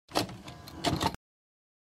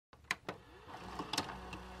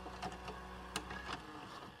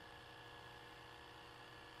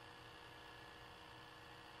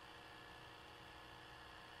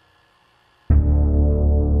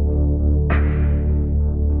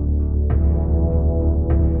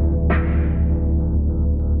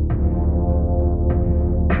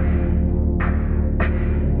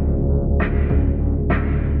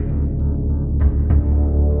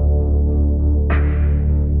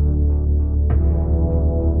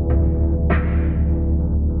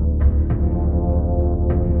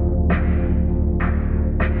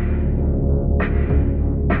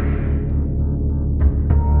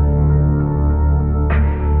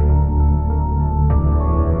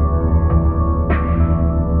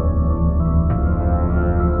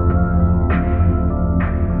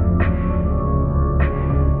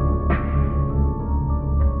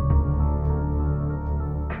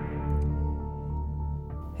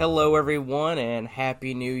Hello, everyone, and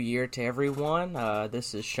Happy New Year to everyone.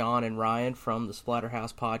 This is Sean and Ryan from the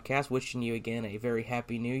Splatterhouse Podcast, wishing you again a very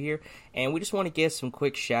Happy New Year. And we just want to get some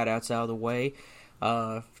quick shout-outs out of the way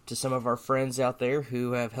to some of our friends out there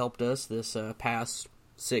who have helped us this past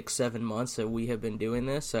 6-7 months that we have been doing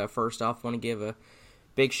this. First off, I want to give a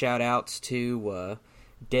big shout-outs to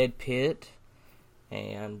Dead Pit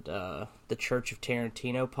and the Church of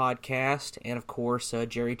Tarantino podcast, and of course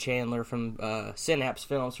Jerry Chandler from Synapse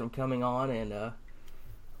Films from coming on and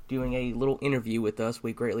doing a little interview with us.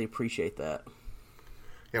 We greatly appreciate that.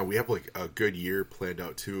 Yeah, we have like a good year planned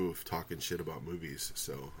out too of talking shit about movies,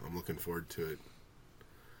 so I'm looking forward to it.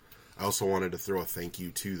 I also wanted to throw a thank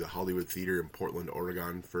you to the Hollywood Theater in Portland,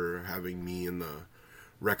 Oregon for having me and the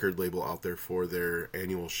record label out there for their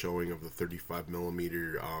annual showing of the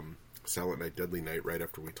 35mm Silent Night, Deadly Night right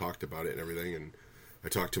after we talked about it and everything, and I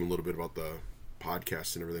talked to him a little bit about the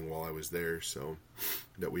podcast and everything while I was there, so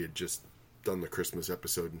that we had just done the Christmas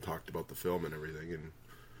episode and talked about the film and everything,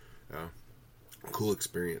 and cool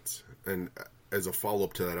experience. And as a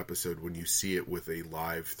follow-up to that episode, when you see it with a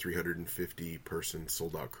live 350 person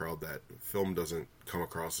sold out crowd, that film doesn't come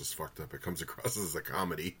across as fucked up. It comes across as a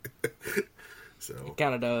comedy. So it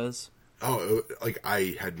kind of does. Oh, like,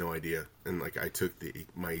 I had no idea, and like I took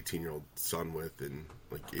my 18-year-old son with, and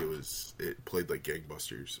like it played like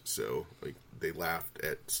gangbusters. So like they laughed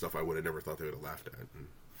at stuff I would have never thought they would have laughed at. And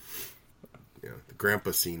yeah, the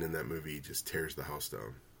grandpa scene in that movie just tears the house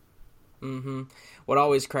down. Mm-hmm. What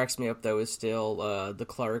always cracks me up though is still the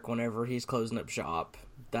clerk whenever he's closing up shop.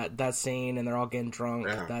 That scene, and they're all getting drunk.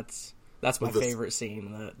 Yeah. That's my favorite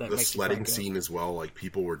scene. That the makes sledding scene as well. Like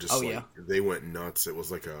people were just they went nuts. It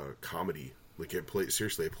was like a comedy. Like it played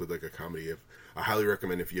like a comedy. I highly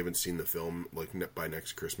recommend if you haven't seen the film, like by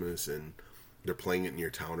next Christmas, and they're playing it in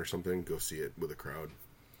your town or something, go see it with a crowd.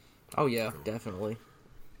 Oh yeah, definitely.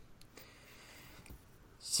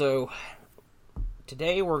 So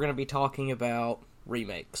today we're going to be talking about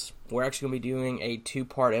remakes. We're actually going to be doing a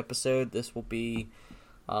 2-part episode. This will be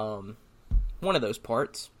one of those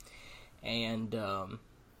parts. And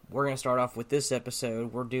we're going to start off with this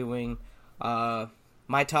episode. We're doing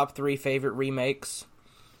my top 3 favorite remakes.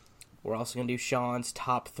 We're also going to do Sean's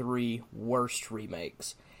top 3 worst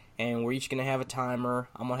remakes. And we're each going to have a timer.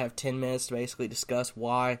 I'm going to have 10 minutes to basically discuss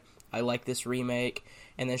why I like this remake.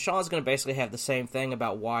 And then Sean's going to basically have the same thing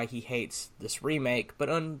about why he hates this remake, but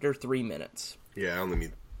under 3 minutes. Yeah, I only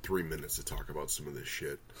need 3 minutes to talk about some of this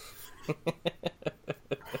shit.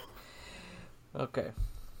 Okay.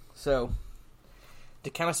 So,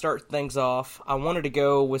 to kind of start things off, I wanted to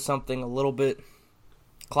go with something a little bit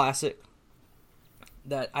classic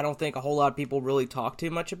that I don't think a whole lot of people really talk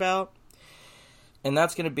too much about. And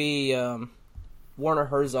that's going to be Werner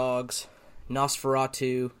Herzog's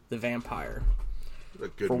Nosferatu the Vampire. A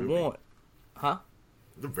good movie. Huh?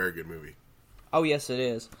 It's a very good movie. Oh, yes, it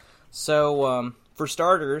is. So, for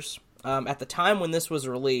starters, at the time when this was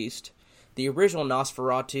released, the original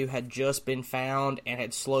Nosferatu had just been found and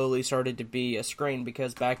had slowly started to be screened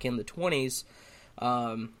because back in the 20s,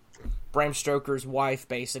 Bram Stoker's wife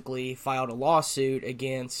basically filed a lawsuit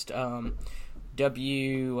against W.F.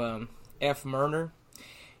 Murnau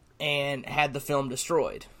and had the film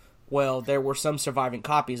destroyed. Well, there were some surviving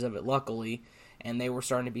copies of it, luckily, and they were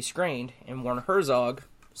starting to be screened, and Werner Herzog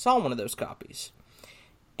saw one of those copies.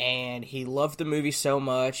 And he loved the movie so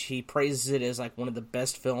much, he praises it as like one of the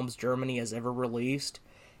best films Germany has ever released.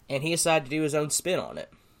 And he decided to do his own spin on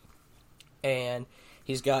it. And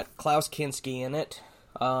he's got Klaus Kinski in it,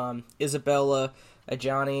 Isabella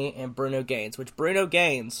Adjani, and Bruno Gaines. Which Bruno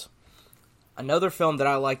Gaines, another film that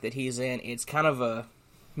I like that he's in, it's kind of a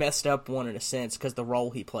messed up one in a sense because the role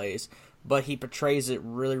he plays. But he portrays it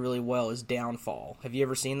really, really well as Downfall. Have you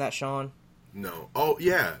ever seen that, Sean? No. Oh,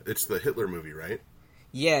 yeah. It's the Hitler movie, right?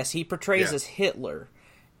 Yes, he portrays as Hitler,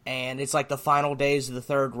 and it's like the final days of the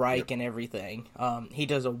Third Reich and everything. He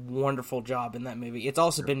does a wonderful job in that movie. It's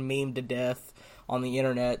also been memed to death on the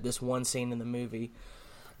internet, this one scene in the movie.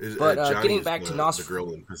 Getting back to the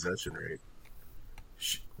girl in possession, right?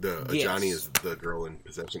 Johnny is the girl in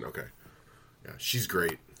possession. Okay, yeah, she's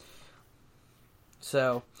great.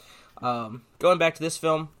 So, going back to this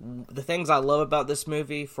film, the things I love about this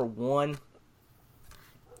movie, for one,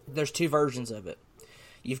 there's 2 versions of it.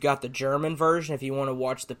 You've got the German version, if you want to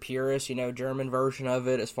watch the purest, German version of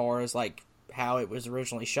it as far as, like, how it was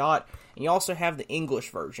originally shot. And you also have the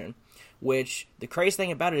English version, which, the crazy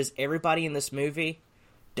thing about it is everybody in this movie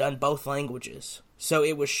done both languages. So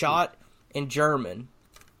it was shot in German,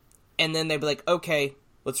 and then they'd be like, okay,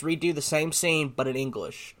 let's redo the same scene, but in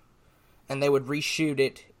English. and they would reshoot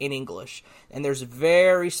it in English. And there's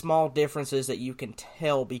very small differences that you can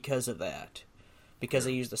tell because of that. Because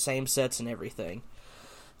they use the same sets and everything.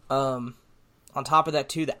 On top of that,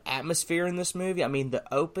 too, the atmosphere in this movie, I mean, the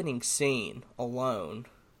opening scene alone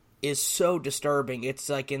is so disturbing. It's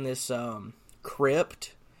like in this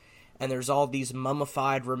crypt, and there's all these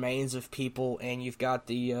mummified remains of people, and you've got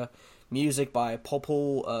the music by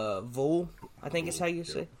Popol Vuh, I think is how you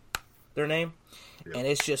say their name. Yeah. And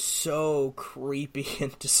it's just so creepy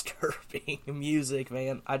and disturbing music,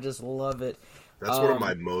 man. I just love it. That's one of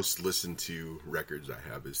my most listened to records I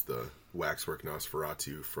have is the Waxwork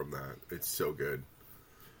Nosferatu from that. It's so good.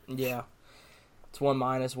 Yeah. It's one of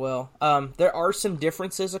mine as well. There are some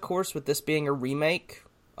differences, of course, with this being a remake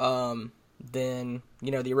than,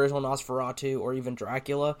 the original Nosferatu or even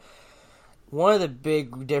Dracula. One of the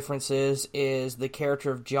big differences is the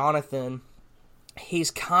character of Jonathan.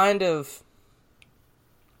 He's kind of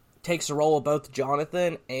takes the role of both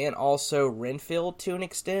Jonathan and also Renfield to an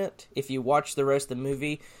extent. If you watch the rest of the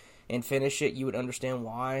movie and finish it, you would understand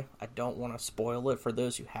why. I don't want to spoil it for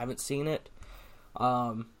those who haven't seen it.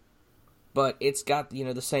 But it's got,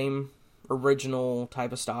 the same original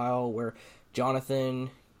type of style where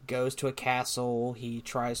Jonathan goes to a castle, he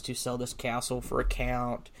tries to sell this castle for a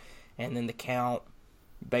count, and then the count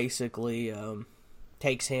basically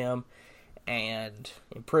takes him and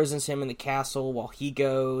imprisons him in the castle while he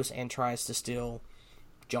goes and tries to steal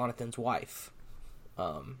Jonathan's wife.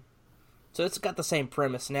 So it's got the same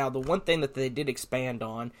premise. Now, the one thing that they did expand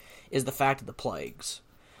on is the fact of the plagues.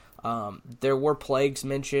 There were plagues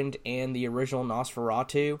mentioned in the original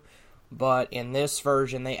Nosferatu, but in this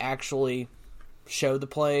version they actually show the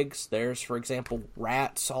plagues. There's, for example,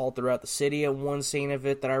 rats all throughout the city in one scene of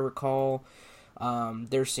it that I recall.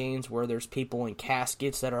 There's scenes where there's people in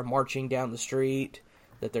caskets that are marching down the street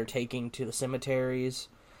that they're taking to the cemeteries.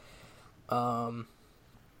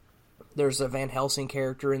 There's a Van Helsing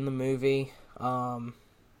character in the movie. And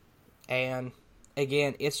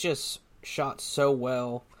again, it's just shot so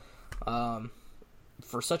well.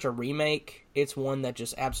 For such a remake, it's one that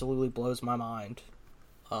just absolutely blows my mind.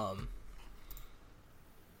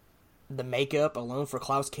 The makeup alone for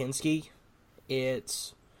Klaus Kinski,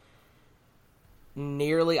 it's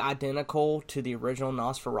nearly identical to the original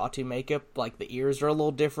Nosferatu makeup. Like, the ears are a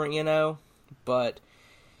little different, but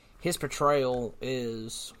his portrayal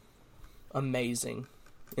is amazing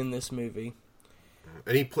in this movie.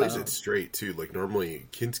 And he plays it straight, too. Like, normally,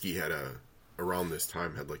 Kinski had around this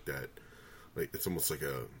time, had like that, like, it's almost like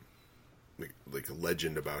a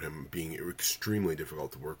legend about him being extremely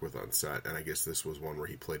difficult to work with on set, and I guess this was one where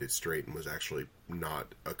he played it straight and was actually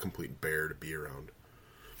not a complete bear to be around.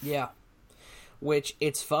 Yeah. Which,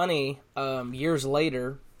 it's funny, years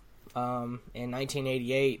later, in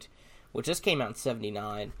 1988, which this came out in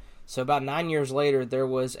 1979, so about 9 years later, there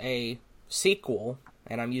was a sequel,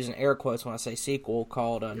 and I'm using air quotes when I say sequel,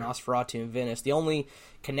 called Nosferatu in Venice. The only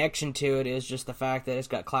connection to it is just the fact that it's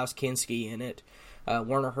got Klaus Kinski in it.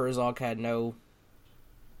 Werner Herzog had no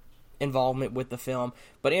involvement with the film,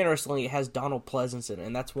 but interestingly, it has Donald Pleasence in it,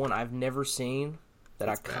 and that's one I've never seen that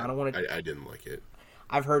I kind of want to... I didn't like it.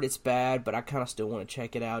 I've heard it's bad, but I kind of still want to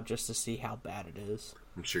check it out just to see how bad it is.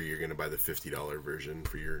 I'm sure you're going to buy the $50 version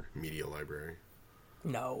for your media library.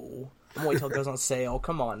 No. I'm waiting till it goes on sale.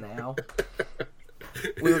 Come on now.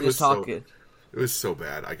 We were just talking. It was so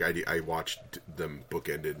bad. I watched them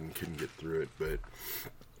bookended and couldn't get through it, but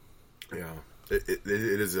yeah, it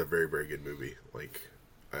is a very, very good movie. Like,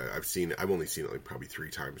 I've only seen it like probably 3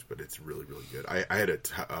 times, but it's really, really good. I had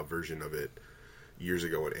a version of it years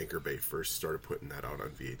ago when Anchor Bay first started putting that out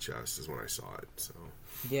on VHS is when I saw it. So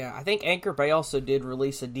yeah, I think Anchor Bay also did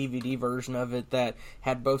release a DVD version of it that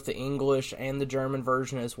had both the English and the German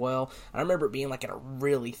version as well. I remember it being like in a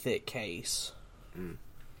really thick case. It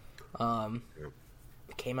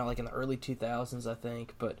came out like in the early 2000s, I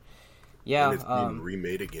think. But yeah, and it's being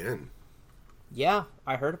remade again. Yeah,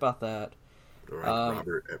 I heard about that.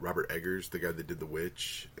 Robert Eggers, the guy that did The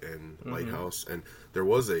Witch and Lighthouse, and there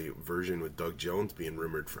was a version with Doug Jones being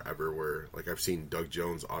rumored forever where, like, I've seen Doug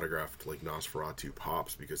Jones autographed, like, Nosferatu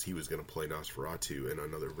pops because he was going to play Nosferatu in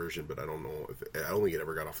another version, but I don't think it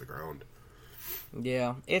ever got off the ground.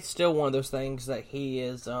 Yeah, it's still one of those things that he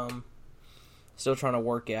is still trying to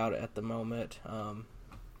work out at the moment.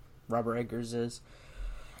 Robert Eggers is.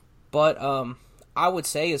 But I would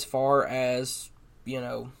say as far as,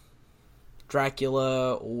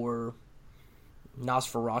 Dracula or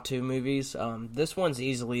Nosferatu movies, this one's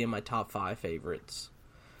easily in my top 5 favorites.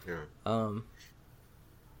 Yeah.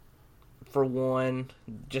 For one,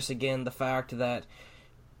 just again, the fact that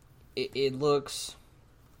it looks...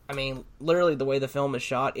 I mean, literally the way the film is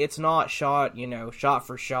shot, it's not shot, shot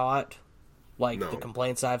for shot, like the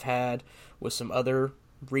complaints I've had with some other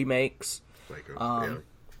remakes. Like, yeah.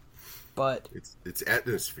 But it's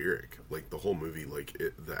atmospheric. Like the whole movie, like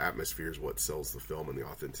the atmosphere is what sells the film and the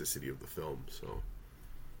authenticity of the film. So,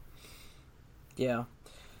 yeah.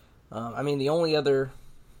 I mean, the only other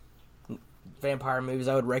vampire movies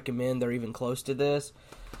I would recommend, they're even close to this.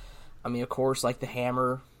 I mean, of course, like the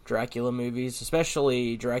Hammer Dracula movies,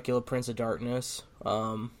 especially Dracula Prince of Darkness.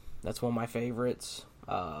 That's one of my favorites.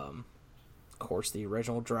 Of course, the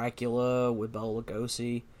original Dracula with Bela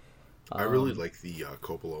Lugosi. I really like the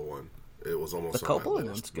Coppola one. It was almost the Coppola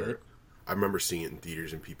one's good. I remember seeing it in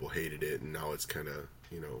theaters and people hated it, and now it's kind of,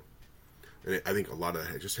 and I think a lot of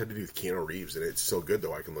that just had to do with Keanu Reeves, and it's so good,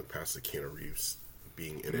 though, I can look past the Keanu Reeves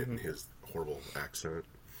being in it and his horrible accent.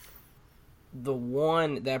 The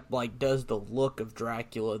one that, like, does the look of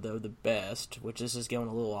Dracula, though, the best, which this is going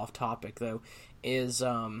a little off topic, though, is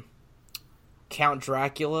Count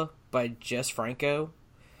Dracula by Jess Franco.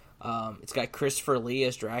 It's got Christopher Lee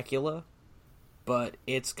as Dracula, but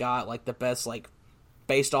it's got, like, the best, like,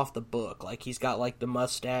 based off the book. Like, he's got, like, the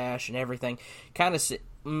mustache and everything. Kind of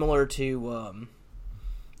similar to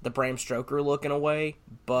the Bram Stoker look in a way,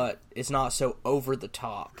 but it's not so over the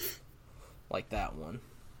top like that one.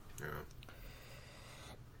 Yeah.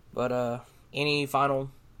 But, any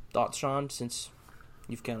final thoughts, Sean, since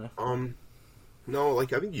you've kind of... No,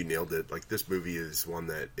 like, I think you nailed it. Like, this movie is one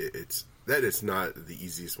that it's not the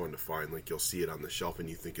easiest one to find. Like, you'll see it on the shelf and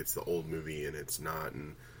you think it's the old movie, and it's not.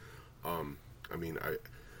 And, I mean,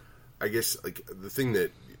 I guess, like, the thing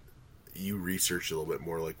that you researched a little bit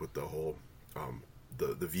more, like, with the whole,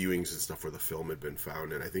 the viewings and stuff where the film had been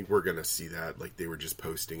found, and I think we're going to see that. Like, they were just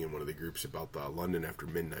posting in one of the groups about the London After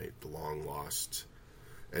Midnight, the long lost,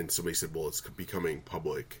 and somebody said, well, it's becoming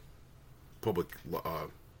public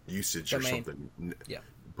usage domain. Or something. Yeah.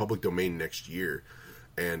 Public domain next year.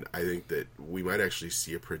 And I think that we might actually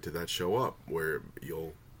see a print of that show up where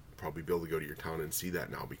you'll probably be able to go to your town and see that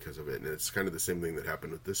now because of it. And it's kind of the same thing that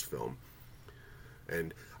happened with this film.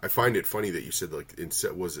 And I find it funny that you said, like,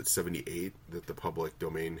 was it 78 that the public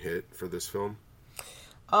domain hit for this film?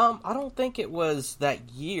 I don't think it was that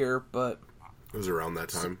year, but... It was around that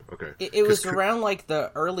time? Okay. It was around, like, the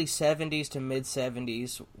early 70s to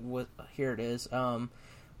mid-70s. Here it is.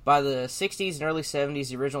 By the 60s and early 70s,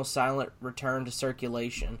 the original silent returned to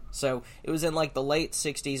circulation. So it was in, like, the late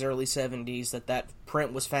 60s, early 70s that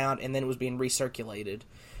print was found, and then it was being recirculated.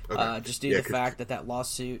 Okay. Just due to the fact that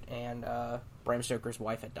lawsuit and Bram Stoker's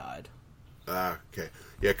wife had died. Okay.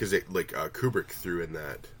 Yeah, because Kubrick threw in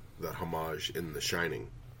that homage in The Shining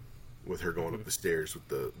with her going up the stairs with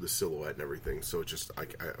the silhouette and everything. So just, I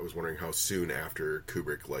was wondering how soon after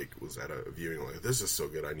Kubrick, like, was at a viewing, like, this is so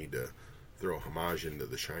good, I need to throw a homage into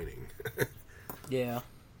The Shining. Yeah.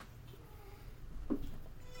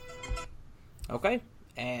 Okay.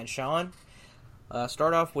 And Sean,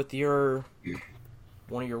 start off with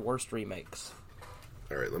one of your worst remakes.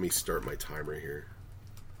 Alright, let me start my timer here.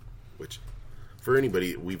 Which, for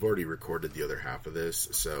anybody, we've already recorded the other half of this,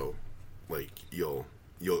 so, like, we're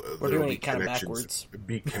doing it kind of backwards.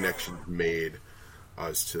 Be connections made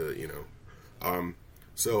as to,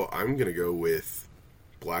 so I'm going to go with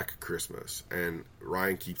Black Christmas. And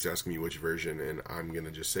Ryan keeps asking me which version, and I'm going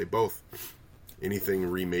to just say both. Anything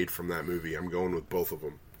remade from that movie, I'm going with both of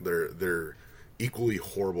them. They're equally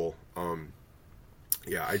horrible.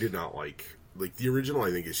 Yeah, I did not like the original.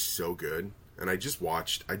 I think is so good, and I just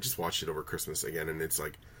watched it over Christmas again, and it's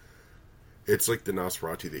like the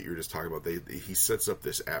Nosferatu that you were just talking about. He sets up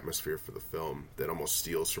this atmosphere for the film that almost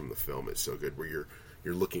steals from the film. It's so good where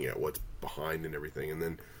you're looking at what's behind and everything, and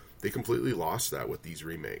then they completely lost that with these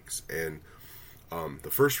remakes. And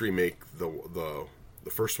the first remake, the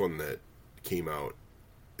first one that came out,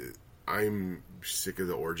 I'm sick of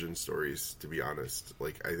the origin stories, to be honest.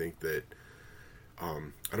 Like, I think that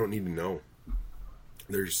I don't need to know.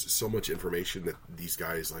 There's so much information that these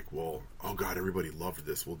guys, like, well, oh god, everybody loved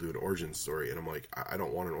this, we'll do an origin story. And I'm like, I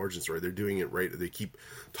don't want an origin story. They're doing it right. They keep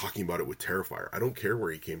talking about it with Terrifier. I don't care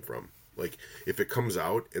where he came from. Like, if it comes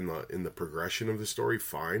out in the progression of the story,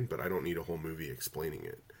 fine, but I don't need a whole movie explaining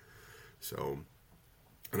it. So,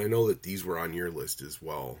 and I know that these were on your list as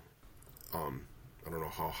well. I don't know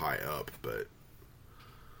how high up, but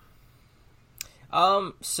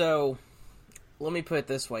so let me put it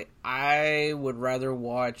this way. I would rather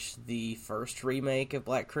watch the first remake of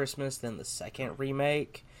Black Christmas than the second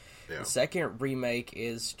remake. Yeah. The second remake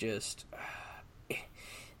is just...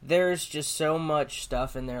 there's just so much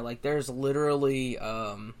stuff in there. Like, there's literally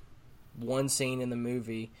one scene in the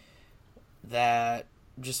movie that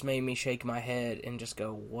just made me shake my head and just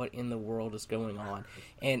go, what in the world is going on?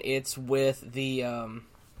 And it's with the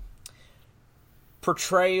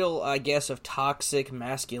portrayal, I guess, of toxic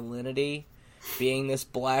masculinity being this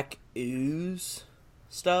black ooze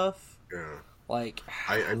stuff. Yeah. Like,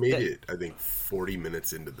 I made it, I think, 40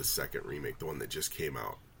 minutes into the second remake, the one that just came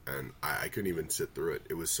out, and I couldn't even sit through it.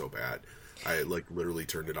 It was so bad. I, like, literally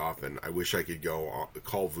turned it off, and I wish I could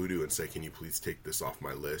call Voodoo and say, can you please take this off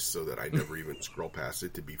my list so that I never even scroll past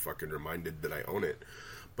it to be fucking reminded that I own it.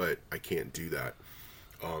 But I can't do that.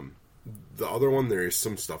 The other one, there is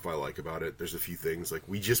some stuff I like about it. There's a few things. Like,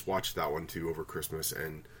 we just watched that one, too, over Christmas,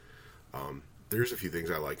 and there's a few things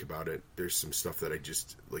I like about it. There's some stuff that I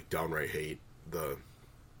just, like, downright hate.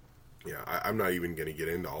 I'm not even going to get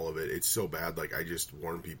into all of it. It's so bad. Like, I just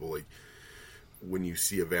warn people, like, when you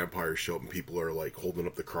see a vampire show up and people are, like, holding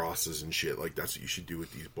up the crosses and shit, like, that's what you should do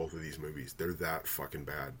with both of these movies. They're that fucking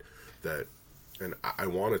bad. And I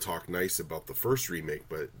want to talk nice about the first remake,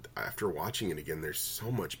 but after watching it again, there's so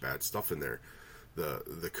much bad stuff in there.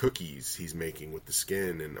 The cookies he's making with the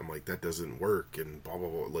skin, and I'm like, that doesn't work, and blah, blah,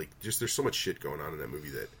 blah. Like, just, there's so much shit going on in that movie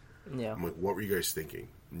that, yeah. I'm like, what were you guys thinking?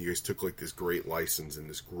 And you guys took, like, this great license and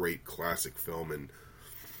this great classic film, and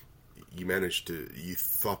you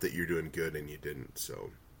thought that you're doing good, and you didn't, so.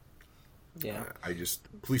 Yeah. I just,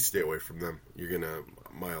 please stay away from them.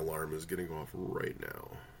 My alarm is gonna go off right now.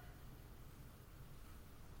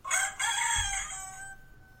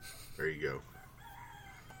 There you go.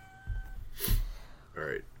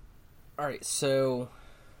 Alright, so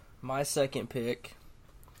my second pick,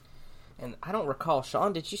 and I don't recall,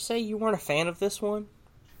 Sean, did you say you weren't a fan of this one?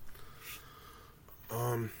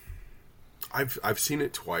 I've seen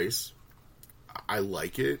it twice. I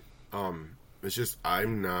like it. It's just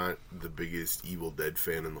I'm not the biggest Evil Dead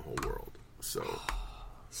fan in the whole world. So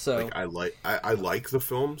like, I like the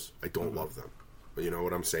films. I don't love them. But you know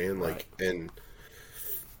what I'm saying? Like, right. And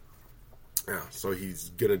yeah, so he's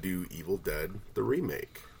gonna do Evil Dead the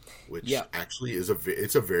remake, which actually is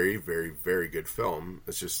it's a very, very, very good film.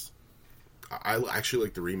 It's just I actually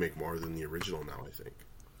like the remake more than the original now, I think.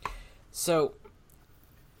 So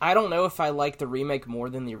I don't know if I like the remake more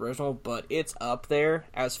than the original, but it's up there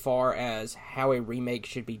as far as how a remake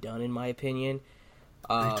should be done, in my opinion.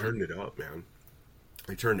 They turned it up, man.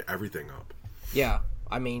 They turned everything up. Yeah,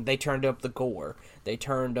 I mean, they turned up the gore. They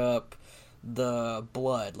turned up the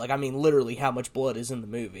blood. Like, I mean, literally how much blood is in the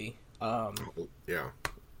movie. Yeah.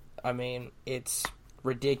 I mean, it's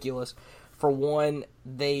ridiculous. For one,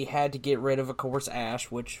 they had to get rid of course, Ash,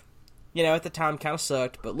 which, you know, at the time kind of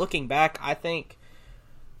sucked. But looking back, I think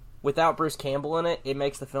without Bruce Campbell in it, it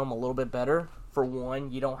makes the film a little bit better. For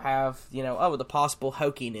one, you don't have, you know, the possible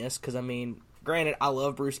hokiness. Because, I mean, granted, I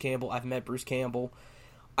love Bruce Campbell. I've met Bruce Campbell.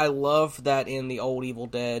 I love that in the old Evil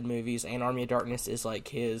Dead movies, and Army of Darkness is like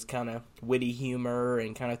his kind of witty humor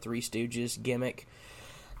and kind of Three Stooges gimmick.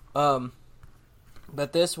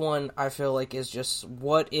 But this one, I feel like, is just,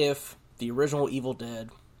 what if the original Evil Dead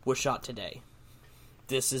was shot today?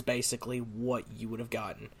 This is basically what you would have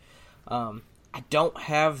gotten. I don't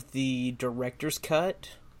have the director's cut,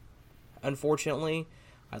 unfortunately.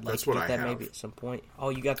 I'd like to get that maybe at some point. Oh,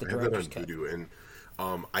 you got the director's cut. And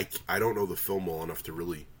I don't know the film well enough to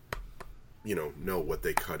really, you know what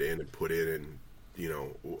they cut in and put in and, you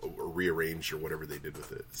know, or rearranged or whatever they did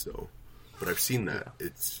with it. So, but I've seen that. Yeah.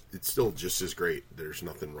 It's still just as great. There's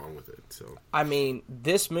nothing wrong with it. So, I mean,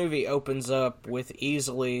 this movie opens up with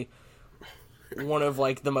easily one of,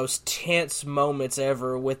 like, the most tense moments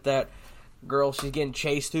ever with that girl. She's getting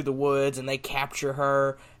chased through the woods and they capture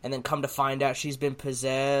her and then come to find out she's been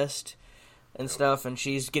possessed and stuff, and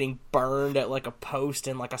she's getting burned at, like, a post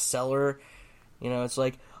in, like, a cellar. You know, it's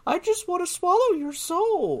like, I just want to swallow your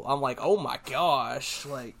soul. I'm like, oh my gosh.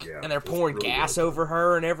 Like, and they're pouring really gas over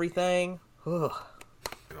her and everything. Ugh.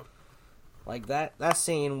 Yeah. Like, that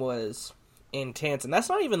scene was intense, and that's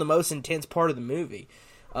not even the most intense part of the movie.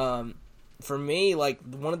 For me, like,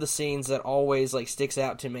 one of the scenes that always, like, sticks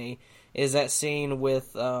out to me is that scene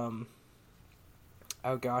with, oh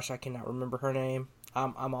gosh, I cannot remember her name.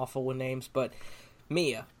 I'm awful with names, but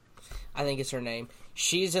Mia, I think it's her name.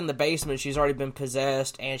 She's in the basement, she's already been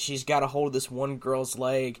possessed, and she's got a hold of this one girl's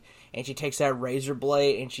leg, and she takes that razor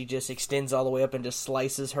blade, and she just extends all the way up and just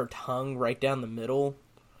slices her tongue right down the middle.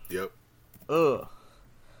 Yep. Ugh.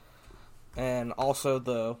 And also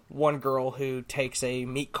the one girl who takes a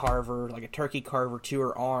meat carver, like a turkey carver, to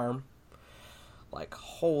her arm. Like,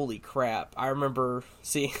 holy crap. I remember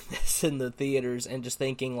seeing this in the theaters and just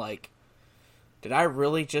thinking, like, did I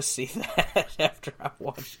really just see that after I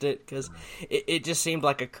watched it? Because it just seemed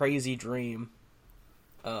like a crazy dream,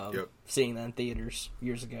 seeing that in theaters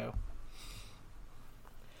years ago.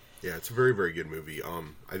 Yeah, it's a very, very good movie.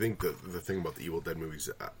 I think the thing about the Evil Dead movies,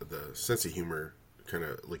 the sense of humor, kind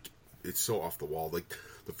of like it's so off the wall. Like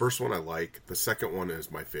the first one I like, the second one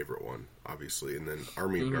is my favorite one, obviously, and then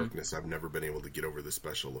Army of Darkness. I've never been able to get over the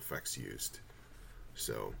special effects used.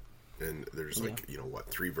 So, and there's like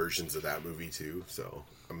three versions of that movie too. So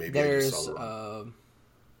maybe there's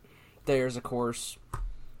of course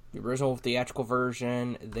the original theatrical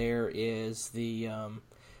version. There is the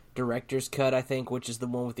director's cut, I think, which is the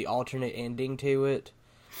one with the alternate ending to it,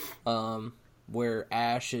 where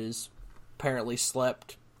Ash is apparently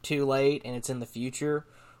slept too late and it's in the future,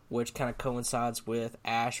 which kind of coincides with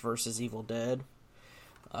Ash versus Evil Dead.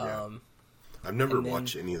 I've never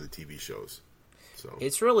watched any of the TV shows, so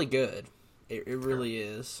it's really good. It really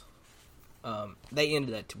is. They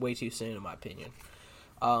ended that way too soon, in my opinion.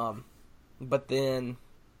 But then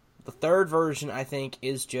the third version, I think,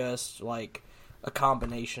 is just like a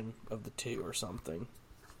combination of the two or something.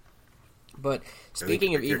 But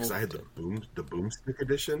speaking of Evil Dead, I had the Boomstick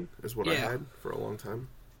edition is what I had for a long time.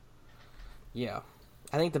 Yeah,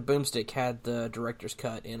 I think the Boomstick had the director's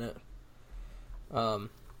cut in it. But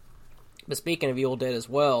speaking of Evil Dead as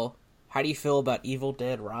well, how do you feel about Evil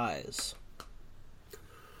Dead Rise?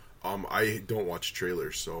 I don't watch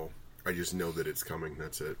trailers, so I just know that it's coming.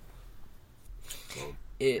 That's it. So,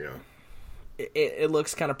 It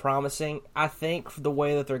looks kind of promising. I think the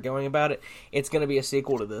way that they're going about it, it's going to be a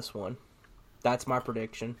sequel to this one. That's my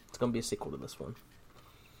prediction. It's going to be a sequel to this one.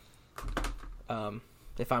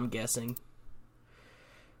 If I'm guessing.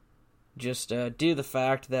 Just due to the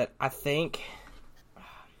fact that I think,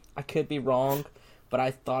 I could be wrong, but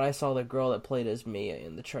I thought I saw the girl that played as Mia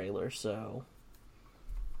in the trailer, so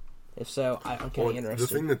if so, I'm kind of interested.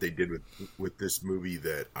 The thing that they did with this movie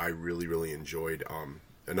that I really, really enjoyed,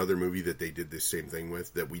 another movie that they did the same thing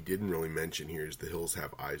with that we didn't really mention here is the Hills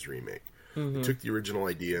Have Eyes remake. Mm-hmm. They took the original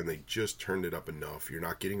idea and they just turned it up enough. You're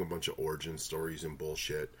not getting a bunch of origin stories and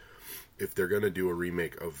bullshit. If they're going to do a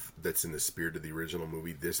remake of that's in the spirit of the original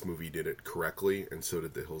movie, this movie did it correctly, and so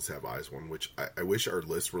did the Hills Have Eyes one, which I wish our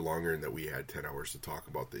lists were longer and that we had 10 hours to talk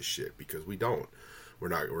about this shit, because we don't. We're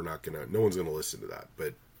not going to, no one's going to listen to that.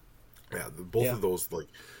 But yeah, both of those, like,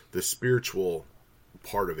 the spiritual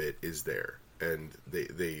part of it is there, and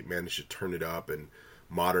they managed to turn it up and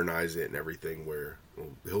modernize it and everything, where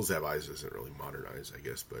Hills Have Eyes isn't really modernized, I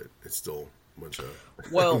guess, but it's still a bunch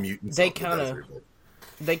of mutants.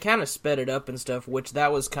 They kind of sped it up and stuff, which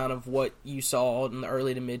that was kind of what you saw in the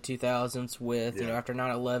early to mid 2000s with, after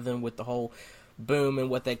 9/11, with the whole boom and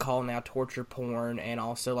what they call now torture porn, and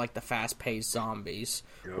also like the fast-paced zombies,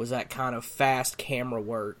 was that kind of fast camera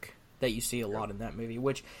work that you see a lot in that movie,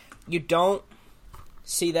 which you don't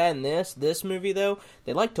see that in this movie, though.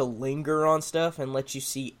 They like to linger on stuff and let you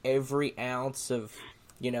see every ounce of,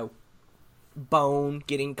 bone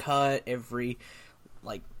getting cut, every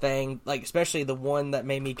thing, especially the one that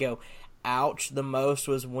made me go ouch the most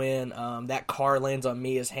was when that car lands on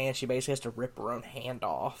Mia's hand. She basically has to rip her own hand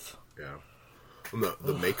off. And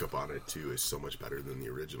the makeup on it too is so much better than the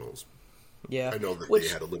originals. I know that they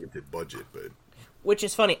had a limited budget, but which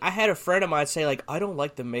is funny. I had a friend of mine say, I don't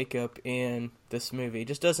like the makeup in this movie. It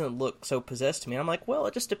just doesn't look so possessed to me. I'm like, well,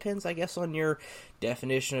 it just depends, I guess, on your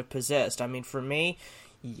definition of possessed. I mean, for me,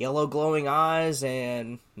 yellow glowing eyes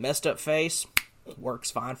and messed up face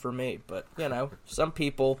works fine for me, but some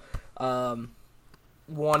people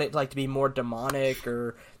want it to be more demonic,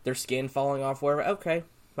 or their skin falling off, whatever. Okay,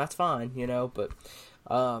 that's fine, but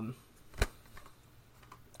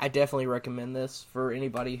I definitely recommend this for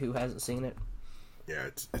anybody who hasn't seen it. Yeah,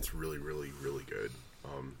 it's really, really, really good.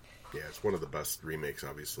 It's one of the best remakes,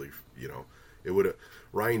 obviously.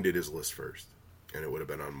 Ryan did his list first, and it would have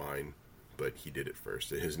been on mine, but he did it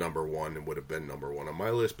first. His number one would have been number one on my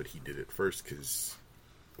list, but he did it first because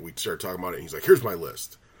we started talking about it, and he's like, here's my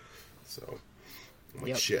list. So, I'm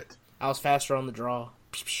like, shit. I was faster on the draw.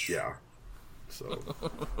 Yeah. So.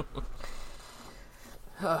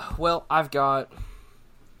 Well, I've got,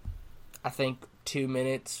 I think,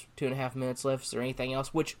 2.5 minutes left. Is there anything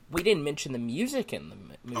else? Which, we didn't mention the music in the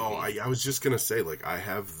movie. Oh, I was just going to say, I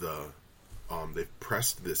have the... they've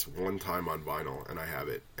pressed this one time on vinyl, and I have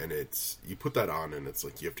it, and you put that on, and it's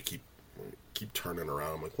you have to keep turning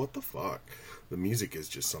around. I'm like, what the fuck? The music is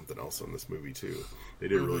just something else on this movie too. They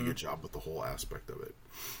did a really good job with the whole aspect of it.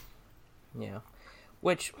 Yeah,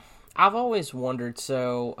 which I've always wondered.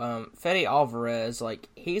 So, Fede Alvarez,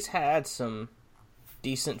 he's had some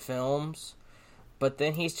decent films, but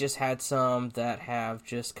then he's just had some that have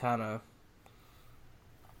just kind of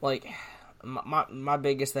my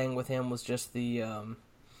biggest thing with him was just the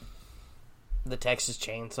Texas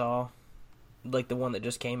Chainsaw. like the one that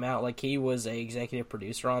just came out. Like, he was a executive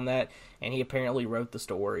producer on that, and he apparently wrote the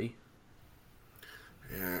story.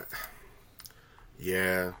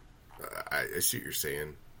 Yeah, I see what you're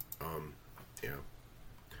saying. Yeah,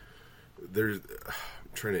 there's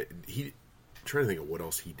trying to think of what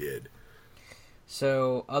else he did.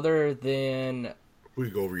 So other than we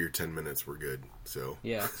could go over your 10 minutes, we're good. So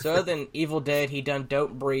yeah, so other than Evil Dead, he done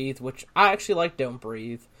Don't Breathe, which I actually like. Don't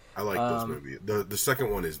Breathe. I like this movie. The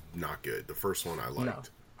second one is not good. The first one I liked. No,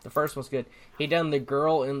 the first one's good. He done The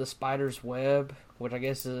Girl in the Spider's Web, which I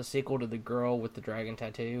guess is a sequel to The Girl with the Dragon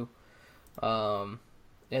Tattoo. And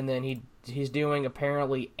then he's doing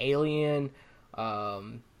apparently Alien,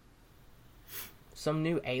 some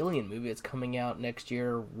new Alien movie that's coming out next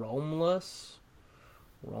year, Romulus,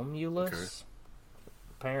 okay.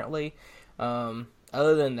 Apparently.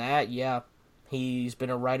 Other than that, yeah, he's been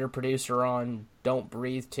a writer-producer on Don't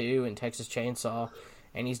Breathe 2 and Texas Chainsaw,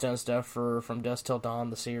 and he's done stuff for From Dusk Till Dawn,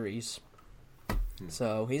 the series.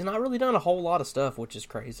 So he's not really done a whole lot of stuff, which is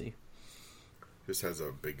crazy. This has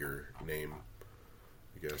a bigger name,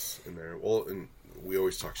 I guess, in there. Well, and we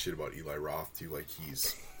always talk shit about Eli Roth, too. Like,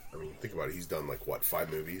 think about it. He's done,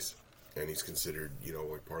 5 movies, and he's considered,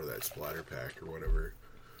 part of that splatter pack or whatever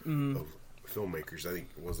of filmmakers. I think,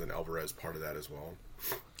 wasn't Alvarez part of that as well?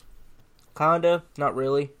 Kinda, not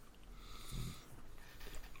really.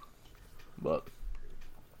 But,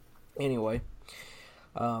 anyway,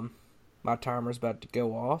 my timer's about to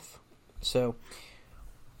go off. So,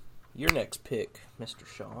 your next pick, Mr.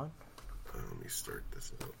 Sean. Let me start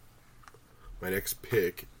this up. My next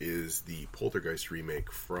pick is the Poltergeist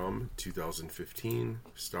remake from 2015,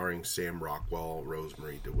 starring Sam Rockwell,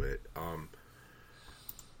 Rosemary DeWitt.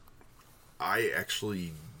 I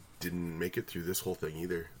actually didn't make it through this whole thing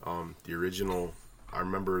either. The original, I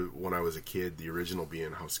remember when I was a kid, the original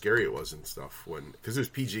being how scary it was and stuff. Because it was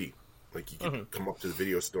PG. Like, you could come up to the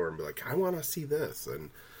video store and be like, I want to see this. And,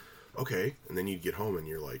 okay. And then you'd get home and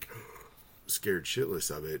you're like, scared shitless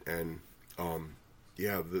of it. And,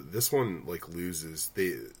 this one, loses.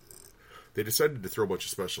 They decided to throw a bunch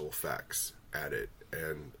of special effects at it.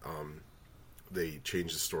 And, they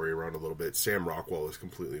changed the story around a little bit. Sam Rockwell is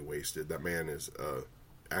completely wasted. That man is a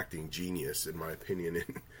acting genius, in my opinion.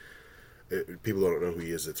 And people don't know who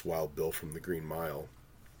he is. It's Wild Bill from The Green Mile.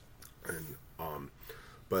 And,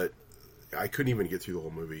 but I couldn't even get through the whole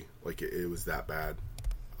movie. It was that bad.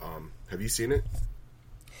 Have you seen it?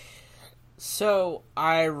 So,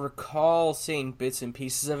 I recall seeing bits and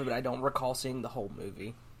pieces of it, but I don't recall seeing the whole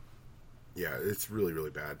movie. Yeah, it's really, really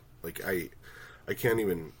bad. I can't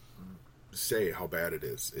even say how bad it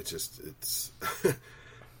is. It's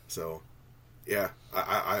so, yeah,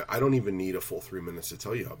 I don't even need a full 3 minutes to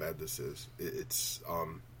tell you how bad this is. It's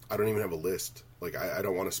I don't even have a list. I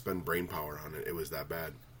don't want to spend brain power on it. It was that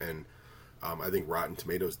bad. And I think Rotten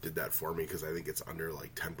Tomatoes did that for me, because I think it's under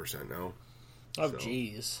 10% now. Oh,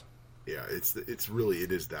 jeez. Yeah, it's really,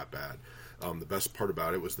 it is that bad. The best part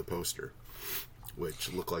about it was the poster,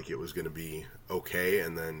 which looked like it was going to be okay,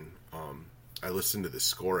 and then I listened to the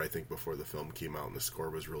score, I think, before the film came out, and the score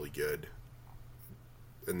was really good.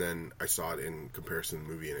 And then I saw it in comparison to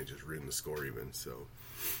the movie, and it just ruined the score even, so,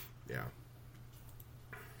 yeah.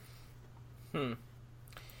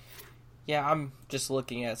 Yeah, I'm just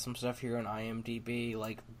looking at some stuff here on IMDb.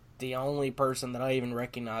 The only person that I even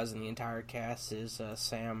recognize in the entire cast is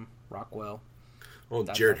Sam Rockwell. Well,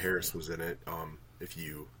 Jared Harris was in it.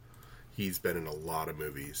 He's been in a lot of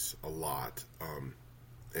movies, a lot.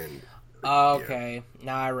 And okay, yeah.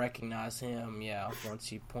 Now I recognize him. Yeah,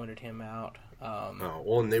 once you pointed him out.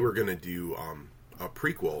 And they were going to do a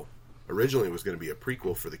prequel. Originally, it was going to be a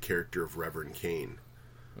prequel for the character of Reverend Kane,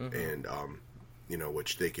 and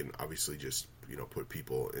which they can obviously just put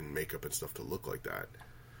people in makeup and stuff to look like that.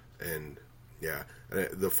 And yeah,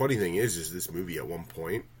 the funny thing is this movie at one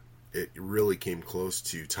point, it really came close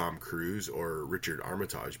to Tom Cruise or Richard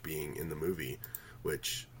Armitage being in the movie,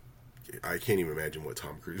 which I can't even imagine what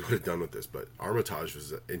Tom Cruise would have done with this. But Armitage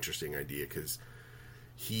was an interesting idea, because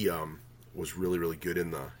he was really, really good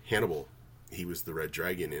in the Hannibal. He was the Red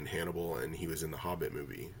Dragon in Hannibal, and he was in the Hobbit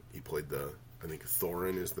movie. He played I think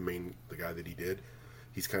Thorin is the guy that he did.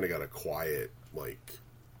 He's kind of got a quiet,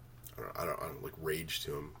 I don't rage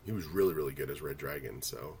to him. He was really, really good as Red Dragon,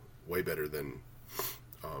 so way better than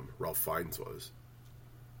Ralph Fiennes was.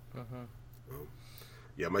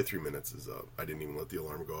 Yeah, my 3 minutes is up. I didn't even let the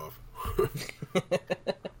alarm go off.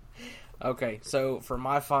 Okay, so for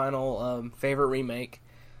my final favorite remake,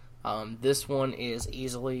 this one is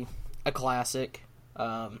easily a classic.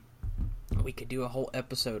 We could do a whole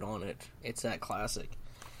episode on it. It's that classic.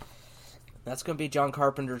 That's going to be John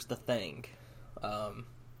Carpenter's The Thing.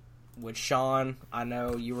 with Sean, I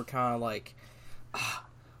know you were kind of like,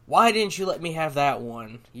 why didn't you let me have that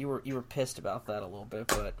one? You were pissed about that a little bit,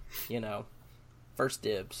 but first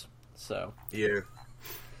dibs. So yeah.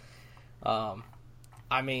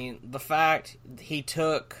 I mean, the fact he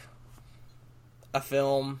took a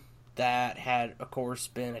film that had, of course,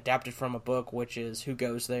 been adapted from a book, which is Who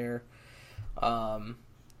Goes There,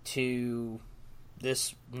 to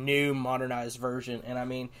this new modernized version. And I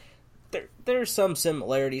mean, there's some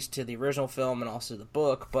similarities to the original film and also the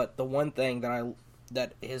book, but the one thing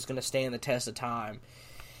that is going to stand the test of time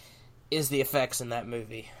is the effects in that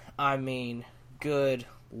movie. I mean, good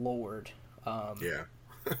Lord. Yeah.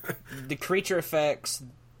 The creature effects,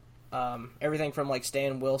 everything from like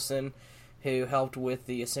Stan Wilson, who helped with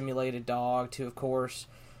the simulated dog, to, of course,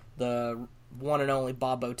 the one and only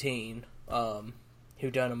Bob Bottin,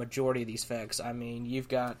 who done a majority of these effects. I mean, you've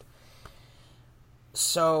got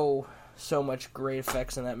so much great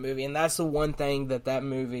effects in that movie, and that's the one thing that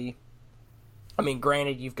movie. I mean,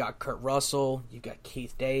 granted, you've got Kurt Russell, you've got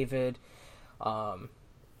Keith David,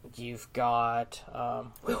 you've got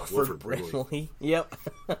Wilford Brimley. Yep.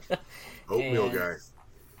 Oatmeal guy.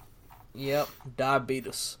 Yep,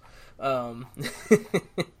 diabetes.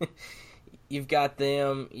 You've got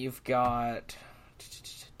them. You've got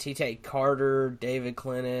T.J. Carter, David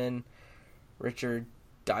Clinton, Richard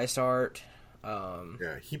Dysart.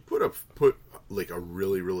 Yeah, he put like a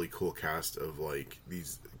really, really cool cast of like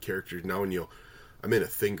these characters. Now when I'm in a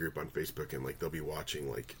thing group on Facebook, and like they'll be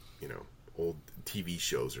watching like old TV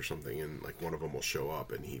shows or something, and like one of them will show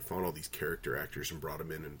up, and he found all these character actors and brought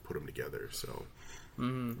them in and put them together. So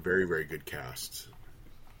very, very good cast.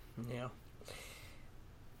 Yeah.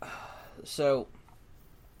 So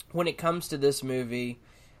when it comes to this movie,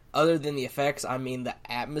 other than the effects, I mean the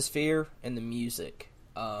atmosphere and the music.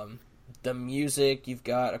 The music, you've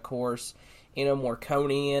got, of course,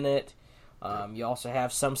 Morricone in it. You also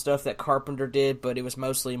have some stuff that Carpenter did, but it was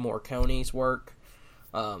mostly Morricone's work.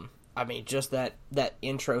 I mean, just that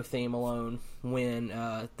intro theme alone, when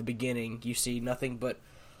at the beginning you see nothing but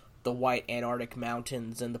the white Antarctic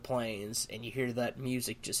mountains and the plains, and you hear that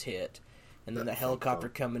music just hit, and then the helicopter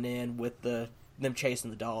coming in with them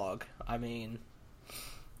chasing the dog. I mean,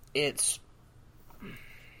 it's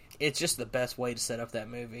just the best way to set up that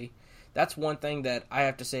movie. That's one thing that I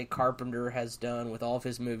have to say Carpenter has done with all of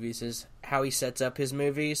his movies, is how he sets up his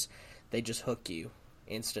movies. They just hook you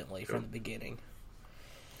instantly from the beginning.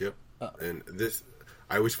 Yep. And this,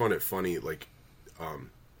 I always found it funny, like,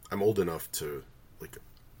 I'm old enough to, like,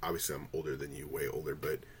 obviously I'm older than you, way older,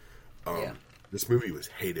 but this movie was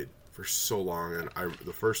hated for so long, and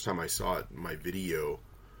the first time I saw it, my video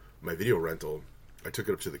rental, I took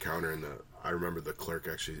it up to the counter, and I remember the clerk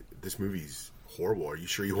actually, this movie's horrible, are you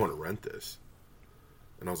sure you want to rent this?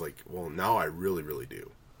 And I was like, well, now I really, really do.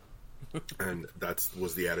 And that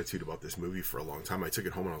was the attitude about this movie for a long time. I took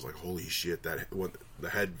it home and I was like, holy shit, when the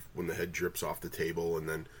head drips off the table and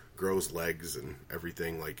then grows legs and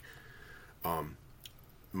everything, like,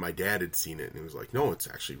 my dad had seen it and he was like, no, it's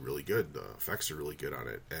actually really good. The effects are really good on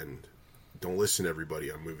it. And don't listen to everybody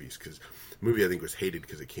on movies, because the movie I think was hated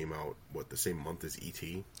because it came out, the same month as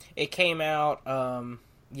E.T.? It came out,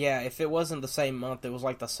 if it wasn't the same month, it was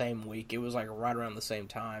like the same week. It was like right around the same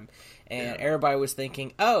time. And everybody was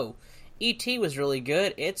thinking, oh, E.T. was really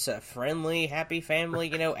good. It's a friendly, happy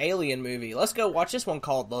family, alien movie. Let's go watch this one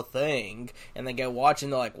called The Thing. And they go watch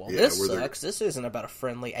and they're like, well, this sucks. This isn't about a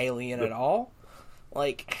friendly alien at all.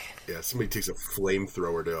 Like, yeah, somebody takes a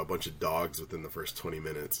flamethrower to a bunch of dogs within the first 20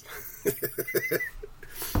 minutes.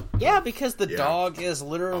 Yeah, because the dog is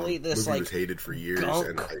literally this, movie like, was hated for years. gunk.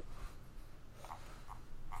 And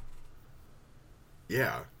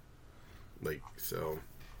yeah. Like, so.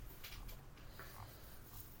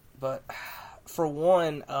 But for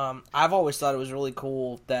one, I've always thought it was really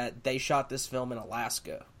cool that they shot this film in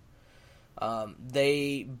Alaska.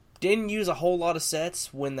 They didn't use a whole lot of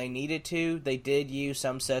sets when they needed to. They did use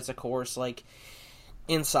some sets, of course, like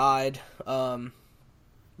inside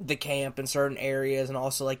the camp in certain areas, and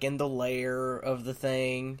also like in the lair of the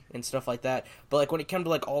thing and stuff like that. But like when it came to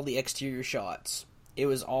like all the exterior shots, it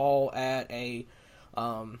was all at a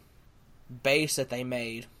base that they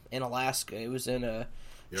made in Alaska. It was in a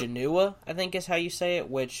Genoa, I think is how you say it,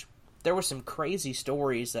 which there were some crazy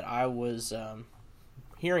stories that I was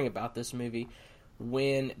hearing about this movie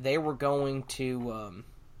when they were going to,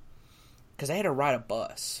 because they had to ride a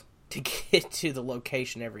bus to get to the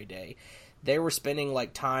location every day. They were spending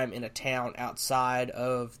like time in a town outside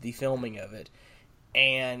of the filming of it,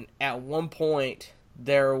 and at one point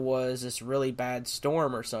there was this really bad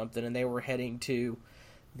storm or something, and they were heading to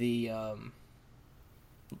the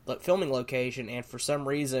filming location, and for some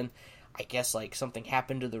reason, I guess like something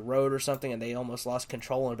happened to the road or something, and they almost lost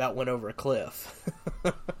control and about went over a cliff.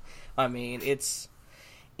 I mean, it's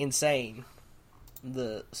insane,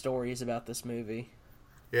 the stories about this movie.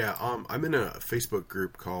 Yeah, I'm in a Facebook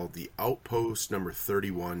group called the Outpost Number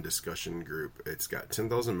 31 discussion group. It's got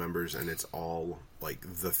 10,000 members, and it's all like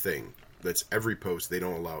the thing. That's every post. They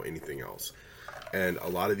don't allow anything else. And a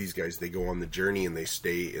lot of these guys, they go on the journey and they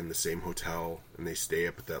stay in the same hotel and they stay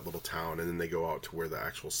up at that little town, and then they go out to where the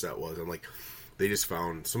actual set was. And like, they just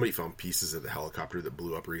somebody found pieces of the helicopter that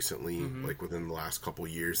blew up recently, like within the last couple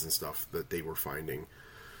years and stuff that they were finding.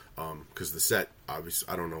 Because the set, obviously,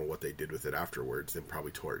 I don't know what they did with it afterwards. They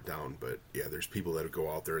probably tore it down, but yeah, there's people that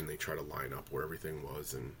go out there and they try to line up where everything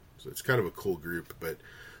was, and so it's kind of a cool group. But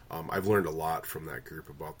I've learned a lot from that group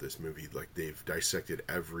about this movie. Like, they've dissected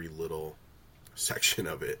every little section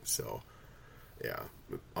of it. So yeah,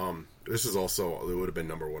 this is also, it would have been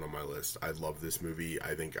number one on my list. I love this movie.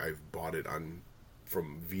 I think I've bought it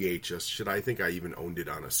from VHS. I think I even owned it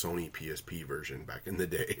on a Sony PSP version back in the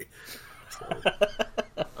day. So,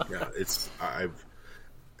 yeah,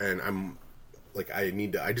 I'm like, I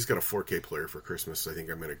just got a 4K player for Christmas, so I think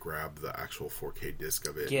I'm going to grab the actual 4K disc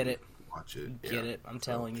of it. Get it. Watch it. Get it. I'm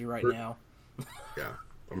telling you right now. Yeah.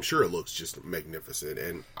 I'm sure it looks just magnificent,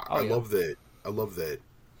 and I love that.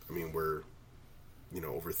 I mean, we're,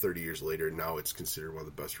 over 30 years later, now it's considered one of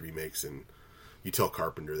the best remakes, and you tell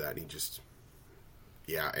Carpenter that, and he just,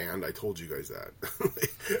 yeah, and I told you guys that.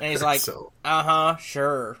 And he's like,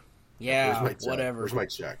 sure. Yeah, whatever. Where's my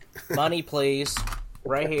check? Money, please.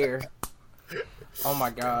 Right here. Oh my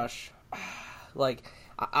gosh. Like,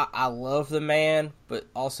 I love the man, but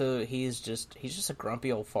also he's just a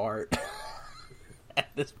grumpy old fart at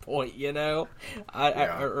this point,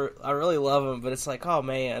 I really love him, but it's like, oh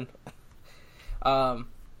man.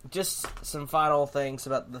 Just some final things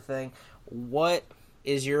about the thing. What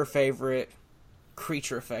is your favorite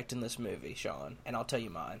creature effect in this movie, Sean? And I'll tell you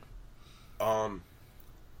mine.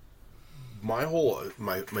 My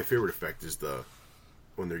favorite effect is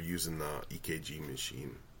when they're using the EKG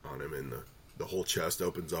machine on him, and the whole chest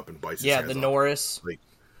opens up and bites his hands the off. Norris. Like,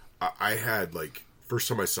 I had, like, first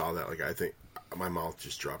time I saw that, like, I think my mouth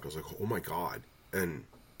just dropped. I was like, oh my god. And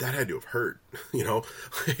that had to have hurt,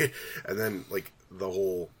 And then, like, the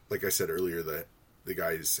whole, like I said earlier, the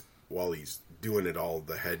guy's, while he's doing it all,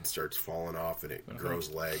 the head starts falling off and it grows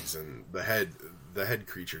legs, and the head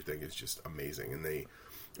creature thing is just amazing. And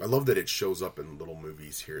I love that it shows up in little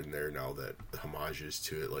movies here and there now, that the homages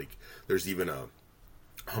to it. Like, there's even a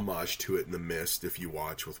homage to it in The Mist, if you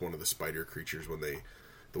watch, with one of the spider creatures, when the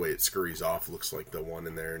way it scurries off looks like the one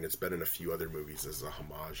in there, and it's been in a few other movies as a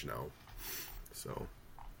homage now. So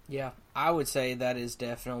yeah, I would say that is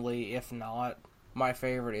definitely, if not my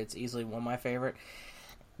favorite, it's easily one of my favorite.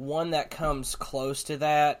 One that comes close to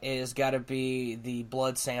that is got to be the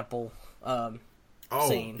blood sample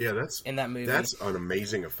scene. Yeah, that's in that movie. That's an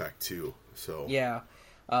amazing effect too. So yeah,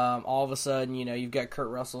 all of a sudden, you've got Kurt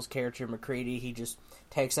Russell's character McCready. He just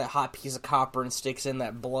takes that hot piece of copper and sticks in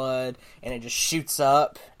that blood, and it just shoots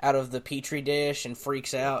up out of the petri dish and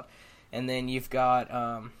freaks out. And then you've got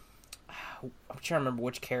I'm trying to remember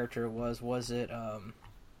which character it was. Was it oh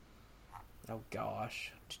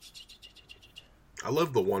gosh. I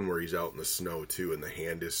love the one where he's out in the snow too, and the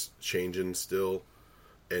hand is changing still,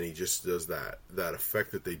 and he just does that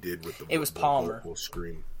effect that they did with it was Palmer vocal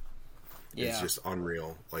scream. Yeah, it's just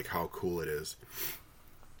unreal, like how cool it is.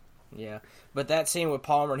 Yeah, but that scene with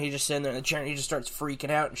Palmer, and he just sitting there in the chair, and he just starts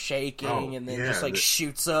freaking out and shaking, and then just like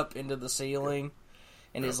shoots up into the ceiling,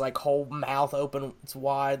 and his like whole mouth opens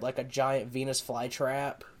wide like a giant Venus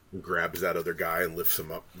flytrap. Grabs that other guy and lifts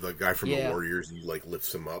him up. The guy from the Warriors, he like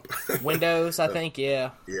lifts him up. Windows, I think. Yeah.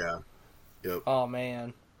 Yeah. Yep. Oh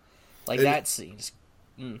man, like that scene.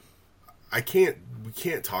 We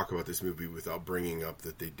can't talk about this movie without bringing up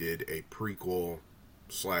that they did a prequel /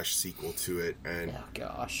 sequel to it, and oh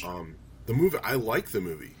gosh, the movie. I like the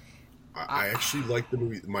movie. I actually like the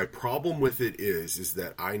movie. My problem with it is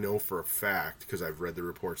that I know for a fact, because I've read the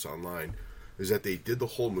reports online, is that they did the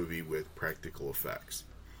whole movie with practical effects.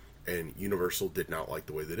 And Universal did not like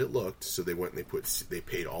the way that it looked, so they went and they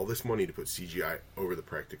paid all this money to put CGI over the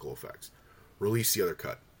practical effects. Release the other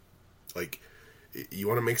cut. Like, you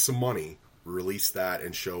want to make some money, release that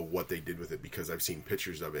and show what they did with it, because I've seen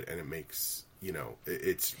pictures of it, and it makes,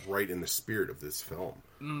 it's right in the spirit of this film.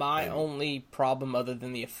 My only problem, other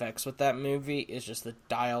than the effects with that movie, is just the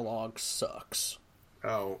dialogue sucks.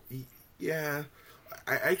 Oh, yeah.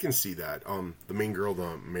 I can see that. The main girl,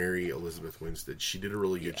 the Mary Elizabeth Winstead, she did a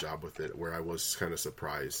really good job with it, where I was kind of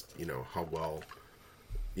surprised, how well,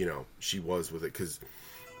 she was with it. Because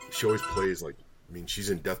she always plays like, I mean, she's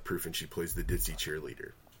in Death Proof and she plays the ditzy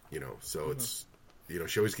cheerleader, you know, so it's, you know,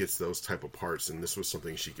 she always gets those type of parts, and this was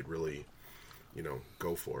something she could really, you know,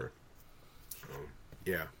 go for.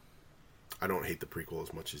 Yeah. I don't hate the prequel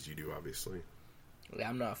as much as you do, obviously. Yeah,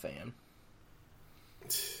 I'm not a fan.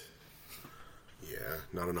 Yeah,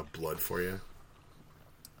 not enough blood for you.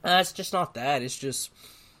 It's just not that. It's just,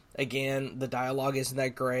 again, the dialogue isn't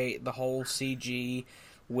that great. The whole CG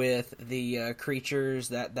with the creatures,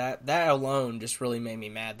 that alone just really made me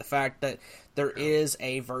mad. The fact that there is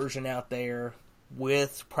a version out there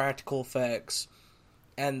with practical effects,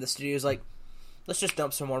 and the studio's like, let's just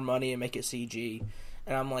dump some more money and make it CG.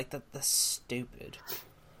 And I'm like, that's stupid.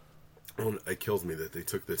 Well, it kills me that they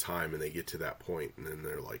took the time and they get to that point, and then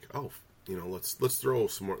they're like, oh, you know, let's throw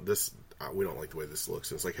some more. This we don't like the way this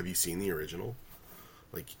looks. And it's like, have you seen the original?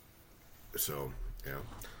 Like, so yeah.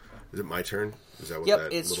 Is it my turn? Is that what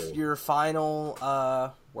that it's little... your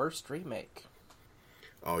final worst remake.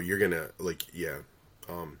 Oh, you're gonna like, yeah.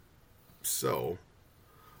 So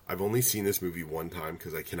I've only seen this movie one time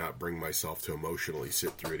because I cannot bring myself to emotionally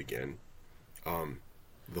sit through it again.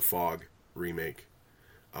 The Fog remake.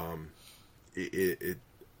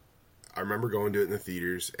 I remember going to it in the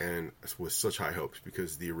theaters and with such high hopes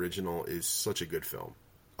because the original is such a good film.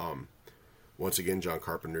 Once again, John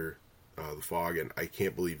Carpenter, The Fog, and I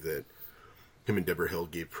can't believe that him and Deborah Hill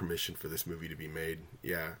gave permission for this movie to be made.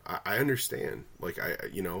 Yeah, I understand. Like,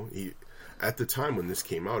 he at the time when this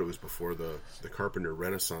came out, it was before the Carpenter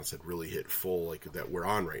Renaissance had really hit full, like that we're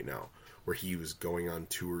on right now, where he was going on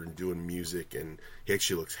tour and doing music, and he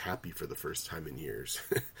actually looks happy for the first time in years.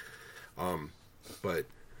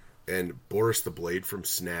 And Boris the Blade from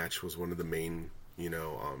Snatch was one of the main,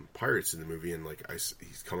 pirates in the movie, and like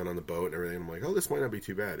he's coming on the boat and everything. I'm like, oh, this might not be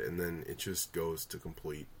too bad, and then it just goes to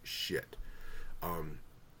complete shit.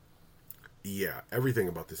 Yeah, everything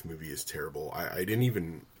about this movie is terrible. I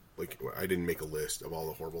didn't make a list of all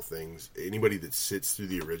the horrible things. Anybody that sits through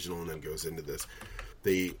the original and then goes into this,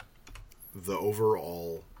 the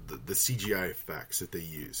overall the CGI effects that they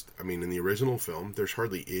used. I mean, in the original film, there's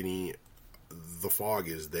hardly any. The Fog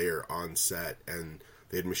is there on set, and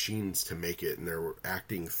they had machines to make it, and they were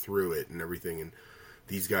acting through it and everything. And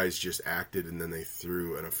these guys just acted, and then they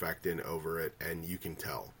threw an effect in over it, and you can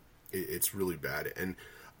tell it's really bad. And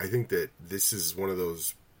I think that this is one of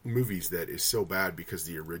those movies that is so bad because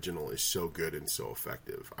the original is so good and so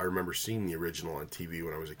effective. I remember seeing the original on TV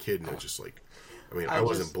when I was a kid, and it was just like, I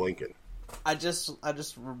wasn't blinking. I just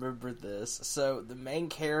remembered this. So the main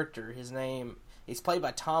character, he's played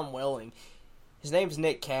by Tom Welling. His name's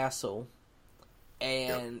Nick Castle,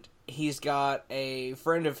 and he's got a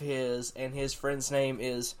friend of his, and his friend's name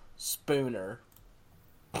is Spooner.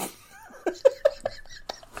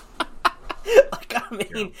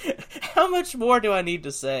 How much more do I need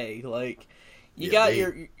to say? Like, you got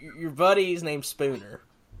your buddy's named Spooner.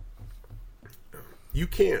 You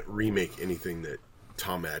can't remake anything that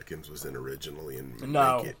Tom Atkins was in originally and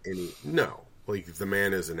make it any. No. Like, the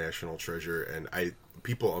man is a national treasure, and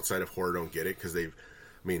people outside of horror don't get it because they've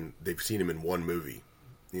seen him in one movie.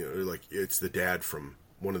 Like, it's the dad from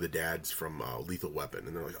one of the dads from Lethal Weapon,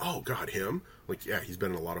 and they're like, "Oh God, him!" Like, yeah, he's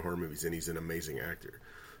been in a lot of horror movies, and he's an amazing actor.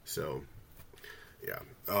 So, yeah,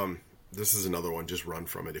 this is another one. Just run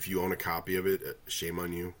from it. If you own a copy of it, shame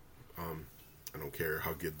on you. I don't care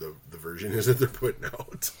how good the version is that they're putting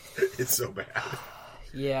out. It's so bad.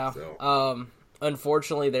 Yeah. So.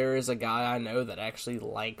 Unfortunately, there is a guy I know that actually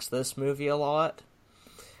likes this movie a lot.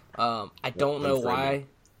 I don't know why.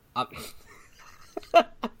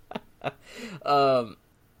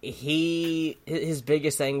 His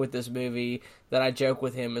biggest thing with this movie that I joke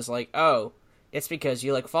with him is like, oh, it's because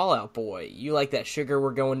you like Fall Out Boy. You like that Sugar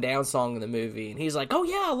We're Going Down song in the movie. And he's like, oh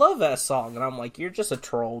yeah, I love that song. And I'm like, you're just a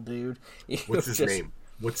troll, dude. What's his name?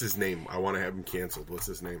 What's his name? I want to have him canceled. What's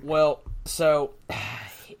his name? Well, so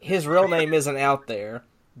his real name isn't out there,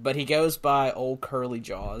 but he goes by Old Curly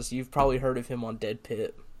Jaws. You've probably heard of him on Dead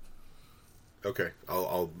Pit. Okay,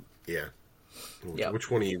 I'll yeah. Yep.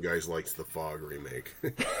 Which one of you guys likes the Fog remake?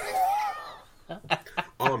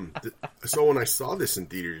 So when I saw this in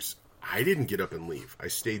theaters, I didn't get up and leave. I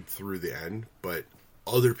stayed through the end, but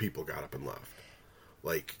other people got up and left.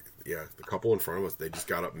 Like, yeah, the couple in front of us, they just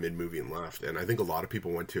got up mid-movie and left. And I think a lot of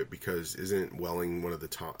people went to it because isn't Welling one of the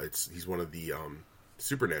top... He's one of the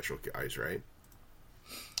Supernatural guys, right?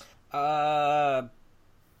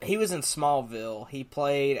 He was in Smallville. He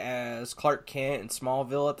played as Clark Kent in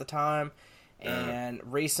Smallville at the time. And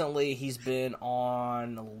recently he's been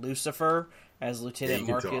on Lucifer as Lieutenant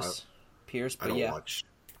Marcus Pierce. But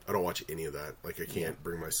I I don't watch any of that. Like, I can't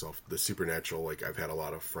bring myself. The Supernatural, like, I've had a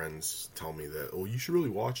lot of friends tell me that, oh, you should really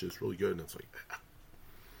watch it. It's really good. And it's like,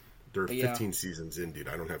 there are 15 seasons in, dude.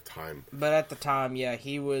 I don't have time. But at the time,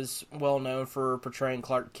 he was well known for portraying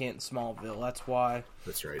Clark Kent in Smallville. That's why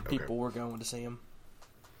people were going to see him.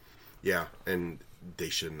 Yeah, and they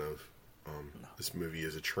shouldn't have. This movie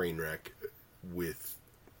is a train wreck with...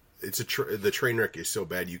 the train wreck is so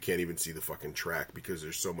bad you can't even see the fucking track because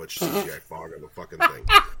there's so much CGI fog on the fucking thing.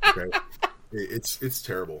 Okay? It's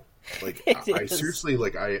terrible. Like, I seriously,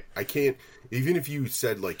 like, I can't... Even if you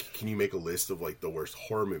said, like, can you make a list of, like, the worst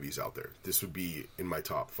horror movies out there? This would be in my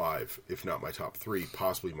top 5, if not my top 3,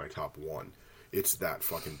 possibly my top 1. It's that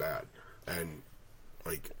fucking bad. And,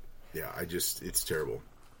 like, yeah, it's terrible.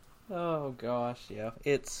 Oh, gosh, yeah.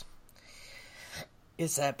 It's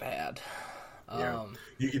that bad. Yeah,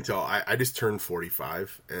 you can tell. I just turned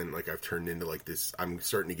 45, and, like, I've turned into, like, this... I'm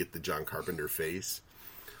starting to get the John Carpenter face.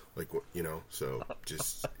 Like, you know, so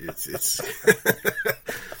just... It's...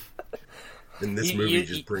 And this movie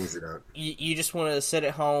just brings it out. You just want to sit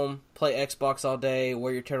at home, play Xbox all day,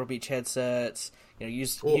 wear your Turtle Beach headsets, you know,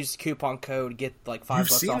 use the coupon code, get like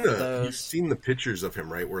 $5 off of those. You've seen the pictures of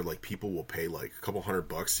him, right? Where like people will pay like a couple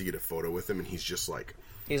 $100 to get a photo with him, and he's just like...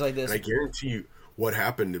 He's like this. And I guarantee you what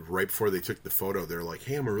happened right before they took the photo, they're like,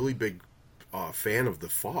 hey, I'm a really big fan of the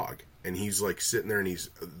fog. And he's like sitting there, and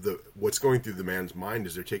what's going through the man's mind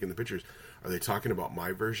as they're taking the pictures, are they talking about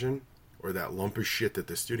my version? Or that lump of shit that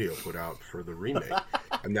the studio put out for the remake.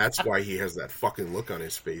 And that's why he has that fucking look on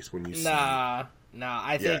his face when you see... Nah,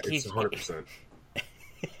 I think it's 100%.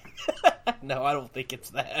 No, I don't think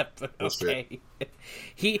it's that, but okay.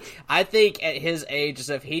 I think at his age,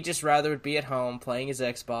 as if he'd just rather be at home playing his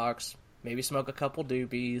Xbox, maybe smoke a couple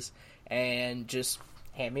doobies, and just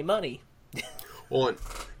hand me money. Well,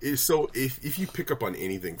 so if you pick up on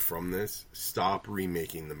anything from this, stop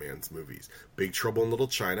remaking the man's movies. Big Trouble in Little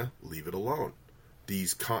China, leave it alone.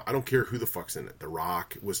 I don't care who the fuck's in it. The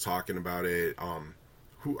Rock was talking about it. I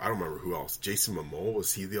don't remember who else. Jason Momoa,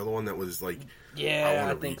 was he the other one that was like...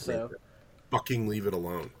 Yeah, I think so. It. Fucking leave it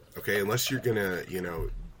alone, okay? Unless you're gonna,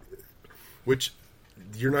 which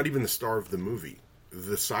you're not even the star of the movie.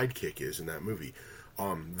 The sidekick is in that movie.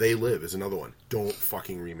 They Live is another one. Don't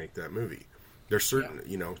fucking remake that movie. There's certain,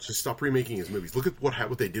 just stop remaking his movies. Look at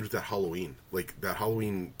what they did with that Halloween. Like, that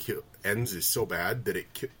Halloween Ends is so bad that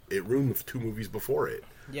it ruined the 2 movies before it.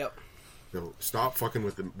 Yep. So stop fucking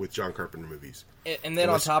with John Carpenter movies. And then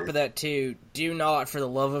on top of that, too, do not, for the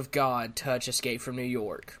love of God, touch Escape from New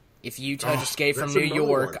York. If you touch Escape from New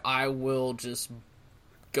York, I will just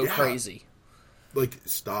go crazy. Like,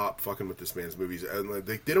 stop fucking with this man's movies. And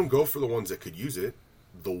like, they don't go for the ones that could use it.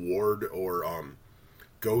 The Ward or...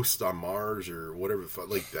 Ghost on Mars or whatever,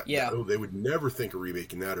 like that. Yeah. They would never think of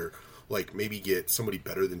remaking that, or like maybe get somebody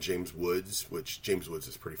better than James Woods, which James Woods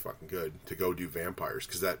is pretty fucking good, to go do vampires,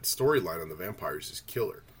 because that storyline on the vampires is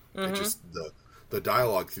killer. It just the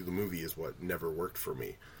dialogue through the movie is what never worked for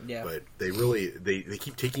me. Yeah. But they really they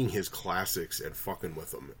keep taking his classics and fucking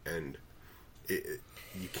with them, and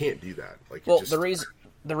you can't do that. Like, well,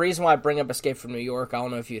 the reason why I bring up Escape from New York, I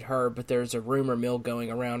don't know if you'd heard, but there's a rumor mill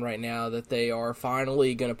going around right now that they are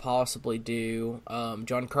finally going to possibly do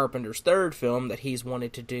John Carpenter's 3rd film that he's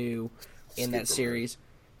wanted to do in that series,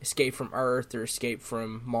 Escape from Earth or Escape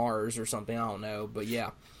from Mars or something, I don't know, but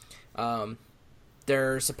yeah.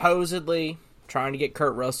 They're supposedly trying to get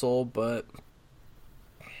Kurt Russell, but...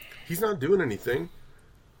 He's not doing anything.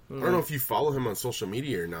 I don't know if you follow him on social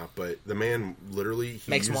media or not, but the man literally...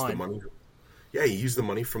 Makes wine. The money... Yeah, he used the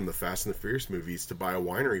money from the Fast and the Furious movies to buy a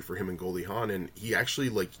winery for him and Goldie Hawn, and he actually,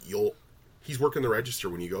 he's working the register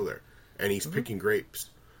when you go there, and he's picking grapes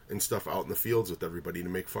and stuff out in the fields with everybody to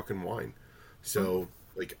make fucking wine. So,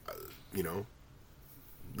 leave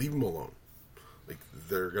him alone. Like,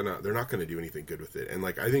 they're not gonna do anything good with it. And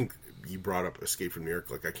like, I think you brought up Escape from New York.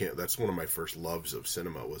 Like, that's one of my first loves of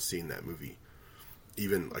cinema, was seeing that movie.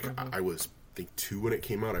 Even like I was. I think 2 when it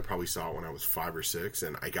came out. I probably saw it when I was 5 or 6,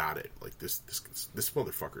 and I got it. Like, this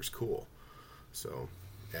motherfucker's cool. So,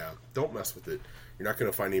 yeah, don't mess with it. You're not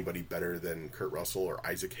going to find anybody better than Kurt Russell or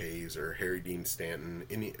Isaac Hayes or Harry Dean Stanton,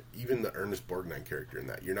 even the Ernest Borgnine character in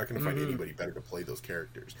that. You're not going to find anybody better to play those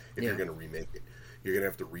characters if you're going to remake it. You're going to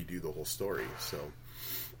have to redo the whole story. So,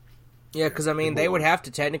 yeah, because I mean, they would have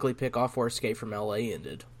to technically pick off where Escape from L.A.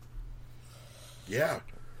 ended. Yeah.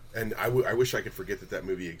 And I wish I could forget that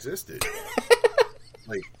movie existed.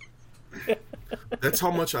 Like, that's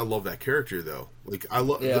how much I love that character, though. Like, I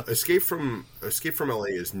love Escape from LA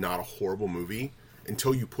is not a horrible movie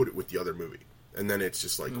until you put it with the other movie, and then it's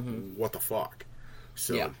just like, what the fuck?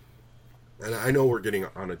 So, And I know we're getting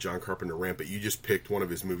on a John Carpenter rant, but you just picked one of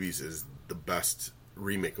his movies as the best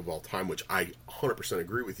remake of all time, which I 100%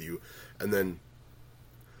 agree with you. And then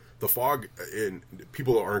The Fog, and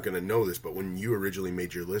people aren't going to know this, but when you originally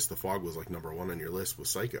made your list, The Fog was like number 1 on your list with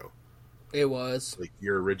Psycho. It was. Like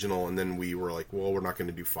your original, and then we were like, well, we're not going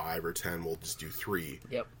to do 5 or 10, we'll just do 3.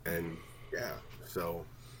 Yep. And yeah, so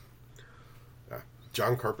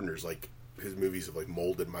John Carpenter's like, his movies have like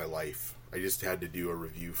molded my life. I just had to do a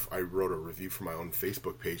review. I wrote a review for my own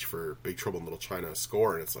Facebook page for Big Trouble in Little China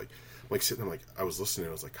Score, and it's like, I'm like sitting there, like, I was listening,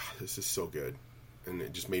 and I was like, God, this is so good. And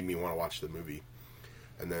it just made me want to watch the movie.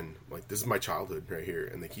 And then, like, this is my childhood right here,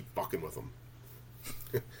 and they keep fucking with them.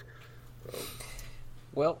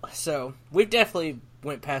 Well, so we've definitely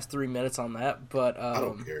went past 3 minutes on that, but I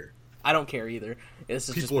don't care. I don't care either. This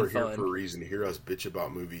has People are just been here fun. for a reason to hear us bitch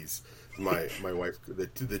about movies. My wife,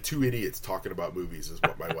 the two idiots talking about movies is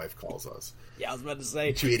what my wife calls us. Yeah, I was about to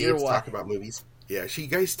say, two idiots talking about movies. Yeah, you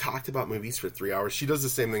guys talked about movies for 3 hours. She does the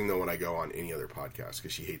same thing though when I go on any other podcast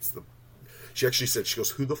because she hates the. She actually said, she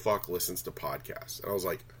goes, "Who the fuck listens to podcasts?" And I was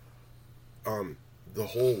like, the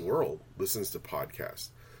whole world listens to podcasts.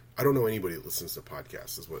 I don't know anybody that listens to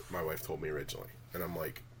podcasts, is what my wife told me originally. And I'm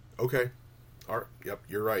like, okay, all right, yep,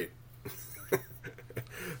 you're right.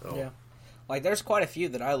 Yeah. Like, there's quite a few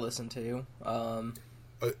that I listen to.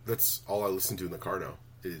 That's all I listen to in the car now.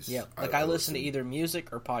 Is yeah, like I listen to either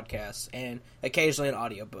music or podcasts, and occasionally an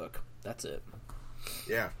audiobook. That's it.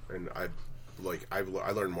 Yeah, and I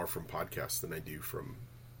learn more from podcasts than I do from,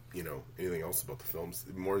 anything else about the films.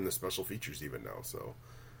 More in the special features even now. So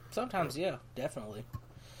sometimes, yeah, definitely.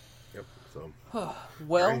 Yep. So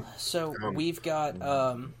well, right. So we've got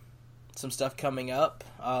some stuff coming up.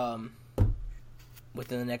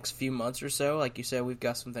 Within the next few months or so, like you said, we've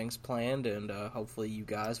got some things planned, and hopefully you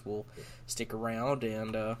guys will stick around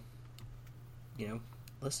and,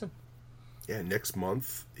 listen. Yeah, next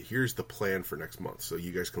month, here's the plan for next month, so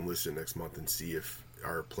you guys can listen next month and see if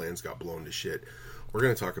our plans got blown to shit. We're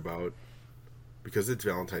going to talk about, because it's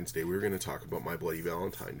Valentine's Day, we're going to talk about My Bloody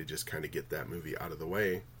Valentine to just kind of get that movie out of the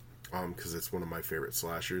way, because it's one of my favorite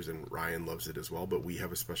slashers, and Ryan loves it as well, but we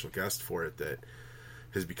have a special guest for it that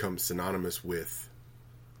has become synonymous with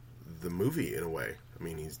the movie in a way. I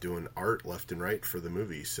mean, he's doing art left and right for the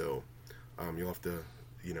movie, so you'll have to,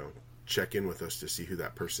 check in with us to see who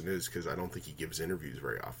that person is, because I don't think he gives interviews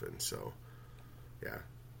very often. So, yeah,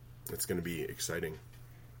 it's going to be exciting.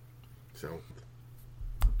 So,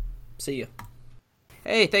 see ya.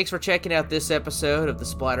 Hey, thanks for checking out this episode of the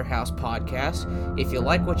Splatterhouse Podcast. If you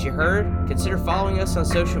like what you heard, consider following us on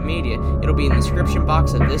social media. It'll be in the description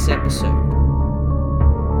box of this episode.